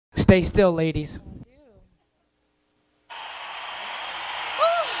Stay still, ladies.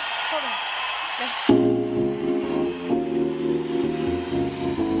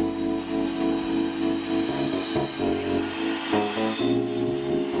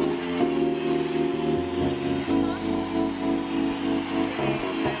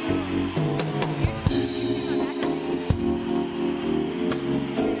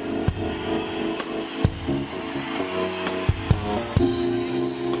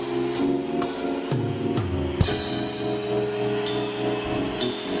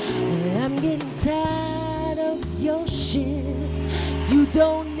 I'm getting tired of your shit. You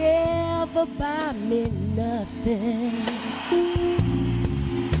don't ever buy me nothing.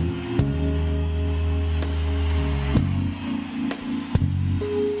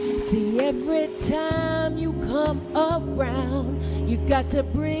 See, every time you come around, you got to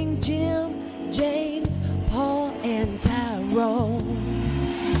bring Jim, James, Paul, and Tyrone.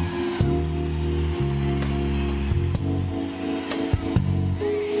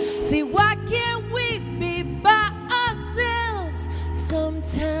 See, why can't we be by ourselves sometimes?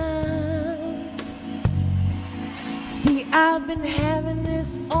 See, I've been having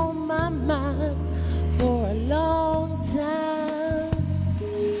this on my mind for a long time.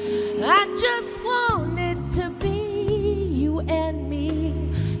 I just want it to be you and me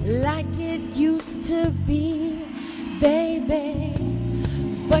like it used to be, baby.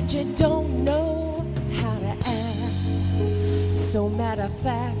 But you don't know how to act. So matter of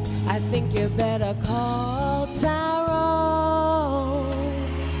fact, I think you better call Tyrone.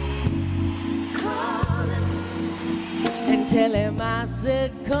 Call him and tell him I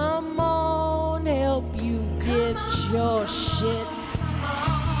said, come on, help you get your shit.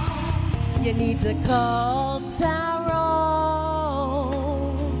 You need to call Tyrone.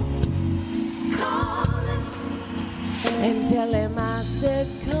 Call him and tell him I said,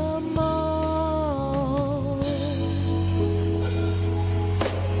 come on.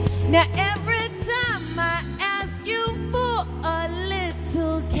 Now every time I ask you for a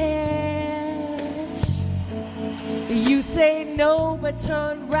little cash, you say no, but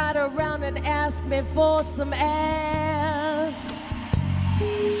turn right around and ask me for some ass.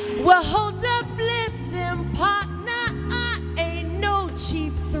 Well, hold up, listen, partner, I ain't no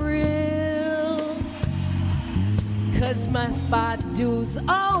cheap thrill. 'Cause my spot dudes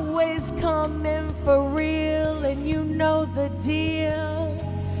always come in for real, and you know the deal.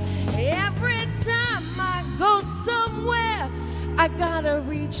 Every time I go somewhere, I gotta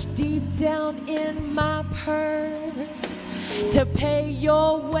reach deep down in my purse to pay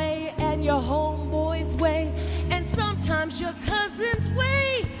your way and your homeboy's way, and sometimes your cousin's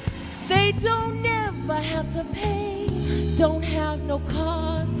way. They don't never have to pay, don't have no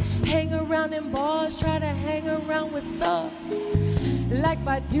cars, hang around in bars, try to hang around with stars. Like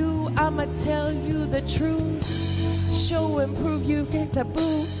Badu, I'ma tell you the truth, show and prove you get the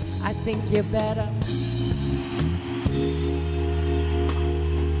boot. I think you better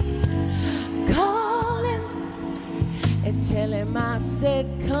call him and tell him I said,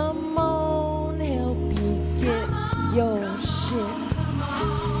 come on, help you get your shit.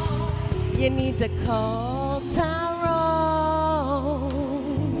 You need to call Tyrone.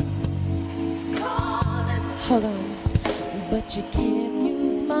 Call him. Hold on, but you can't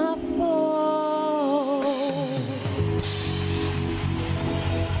use my phone.